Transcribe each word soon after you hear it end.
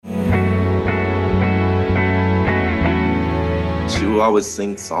would always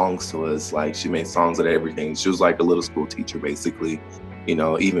sing songs to us. Like, she made songs out of everything. She was like a little school teacher, basically. You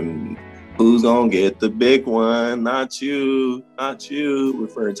know, even who's gonna get the big one? Not you, not you.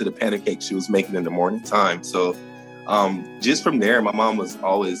 Referring to the pancake she was making in the morning time. So just from there, my mom was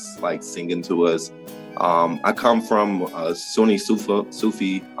always like singing to us. I come from a Sunni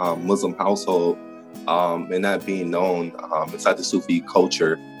Sufi Muslim household, and that being known inside the Sufi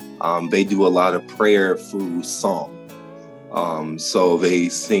culture, they do a lot of prayer through song. So they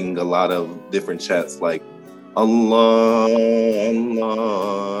sing a lot of different chants like Allah,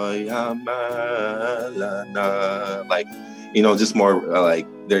 Allah, Ya Malana, like, you know, just more like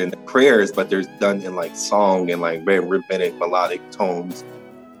they're in the prayers, but they're done in like song and like very rhythmic, melodic tones.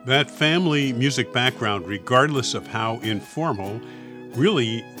 That family music background, regardless of how informal,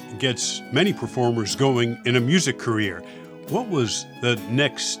 really gets many performers going in a music career. What was the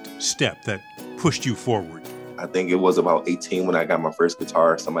next step that pushed you forward? I think it was about 18 when I got my first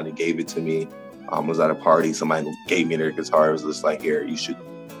guitar. Somebody gave it to me. I was at a party. Somebody gave me their guitar. It was just like, here,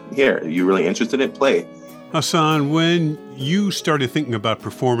 you really interested in it? Play. Hassan, when you started thinking about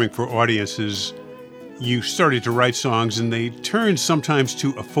performing for audiences, you started to write songs and they turned sometimes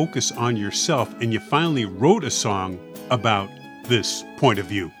to a focus on yourself, and you finally wrote a song about this point of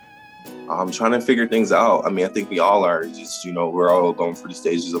view. I'm trying to figure things out. I mean, I think we all are just, you know, we're all going through the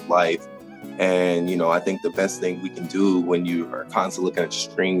stages of life. And, you know, I think the best thing we can do when you are constantly looking at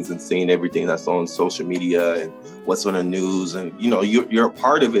strings and seeing everything that's on social media and what's on the news, and, you know, you're a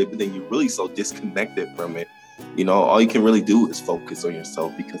part of it, but then you're really so disconnected from it. You know, all you can really do is focus on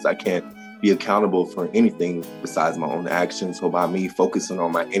yourself, because I can't be accountable for anything besides my own actions. So by me focusing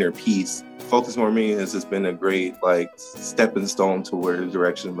on my inner peace, focus on me has just been a great like stepping stone toward the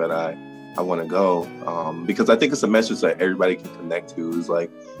direction that I want to go. Because I think it's a message that everybody can connect to. Is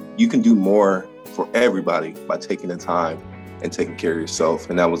like, you can do more for everybody by taking the time and taking care of yourself.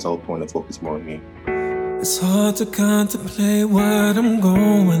 And that was the whole point of Focus More on Me. It's hard to contemplate what I'm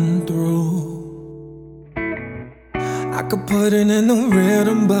going through. I could put it in the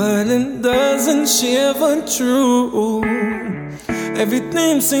rhythm, but it doesn't shiver true.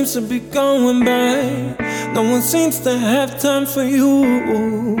 Everything seems to be going by. No one seems to have time for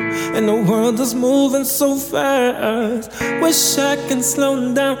you. And the world is moving so fast. Wish I can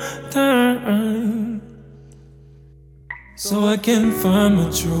slow down time, so I can find my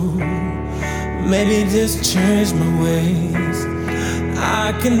truth. Maybe just change my ways.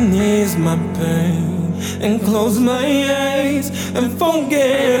 I can ease my pain and close my eyes and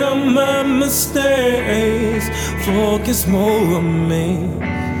forget all my mistakes. Focus more on me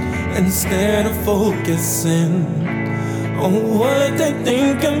instead of focusing on what they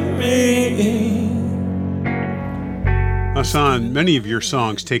think of me. Hassan, many of your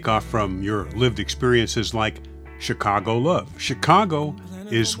songs take off from your lived experiences, like Chicago Love. Chicago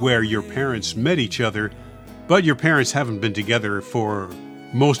is where your parents met each other, but your parents haven't been together for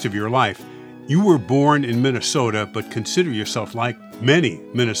most of your life. You were born in Minnesota, but consider yourself, like many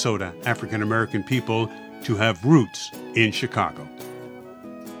Minnesota African-American people, to have roots in Chicago.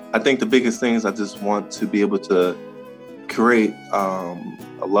 I think the biggest thing is I just want to be able to create a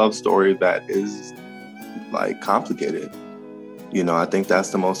love story that is like complicated. You know, I think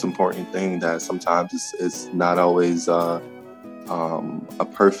that's the most important thing, that sometimes it's not always a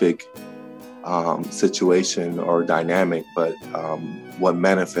perfect situation or dynamic, but what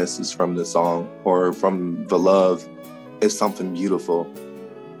manifests from the song or from the love is something beautiful.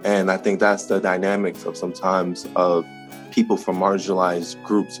 And I think that's the dynamics of sometimes of people from marginalized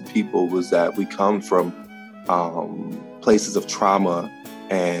groups of people, was that we come from places of trauma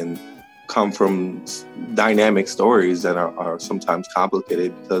and come from dynamic stories that are sometimes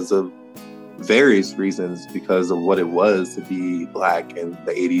complicated because of various reasons, because of what it was to be Black in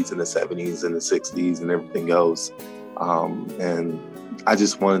the 80s and the 70s and the 60s and everything else. And I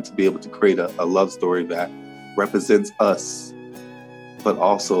just wanted to be able to create a love story that represents us, but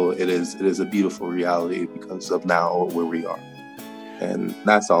also it is a beautiful reality because of now where we are. And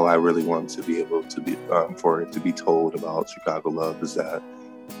that's all I really want to be able to be, for it to be told about Chicago Love, is that,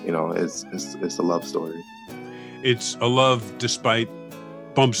 you know, it's a love story. It's a love despite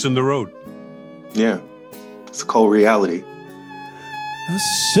bumps in the road. Yeah, it's a cold reality.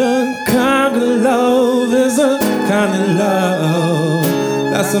 Chicago love is a kind of love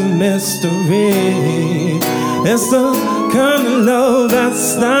that's a mystery. It's the kind of love that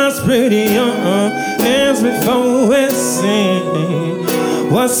starts pretty young, ends before it's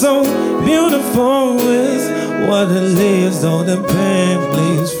seen. What's so beautiful is what it leaves, though the pain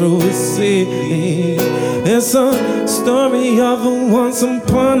bleeds through its sea. It's a story of a once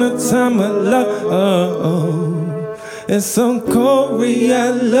upon a time of love. It's some cold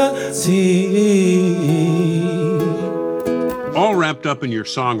reality. All wrapped up in your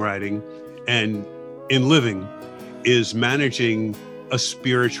songwriting and in living is managing a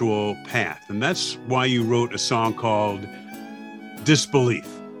spiritual path. And that's why you wrote a song called Disbelief.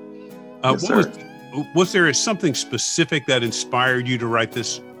 Yes, sir. Was there something specific that inspired you to write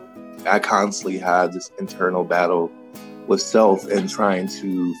this? I constantly have this internal battle with self and trying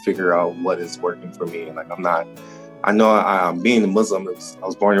to figure out what is working for me. Like being a Muslim, I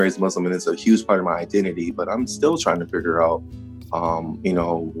was born and raised Muslim, and it's a huge part of my identity, but I'm still trying to figure out,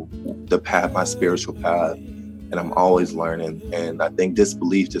 the path, my spiritual path, and I'm always learning. And I think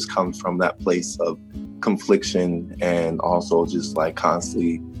disbelief just comes from that place of confliction and also just like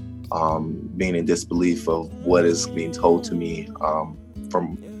constantly being in disbelief of what is being told to me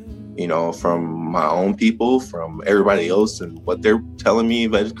from my own people, from everybody else, and what they're telling me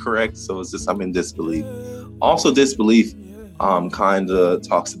that is correct. So it's just, I'm in disbelief. Also, disbelief kind of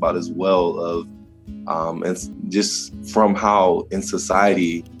talks about as well of, and just from how in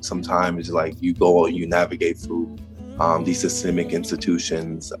society, sometimes like you navigate through these systemic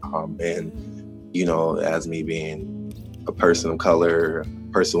institutions. And, as me being a person of color,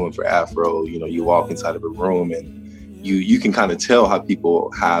 person with Afro, you walk inside of a room and you can kind of tell how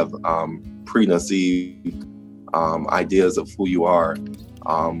people have preconceived ideas of who you are.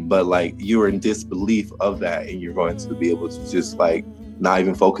 But like you're in disbelief of that, and you're going to be able to just like not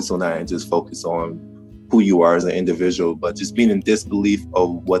even focus on that and just focus on who you are as an individual, but just being in disbelief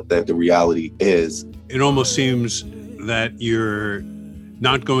of what the reality is. It almost seems that you're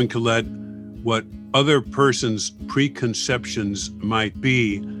not going to let what other person's preconceptions might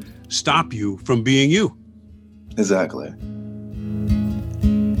be stop you from being you. Exactly.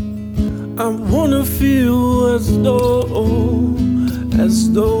 I wanna feel as though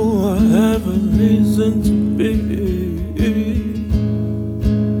I have a reason to be.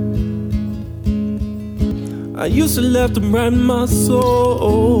 I used to laugh to brighten my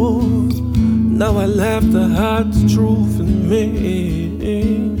soul. Now I laugh to hide the truth in me.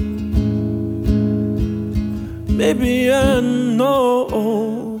 Maybe I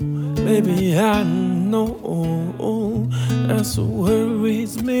know, that's what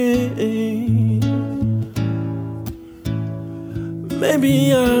worries me.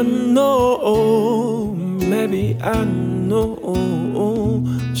 Maybe I know,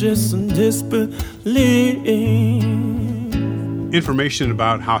 just in disbelief. Information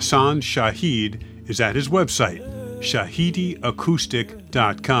about Hassan Shahidi is at his website,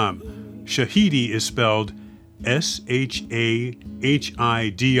 shahidiacoustic.com. Shahidi is spelled SHAHIDI,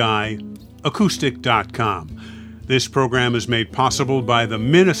 acoustic.com. This program is made possible by the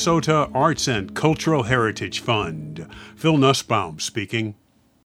Minnesota Arts and Cultural Heritage Fund. Phil Nussbaum speaking.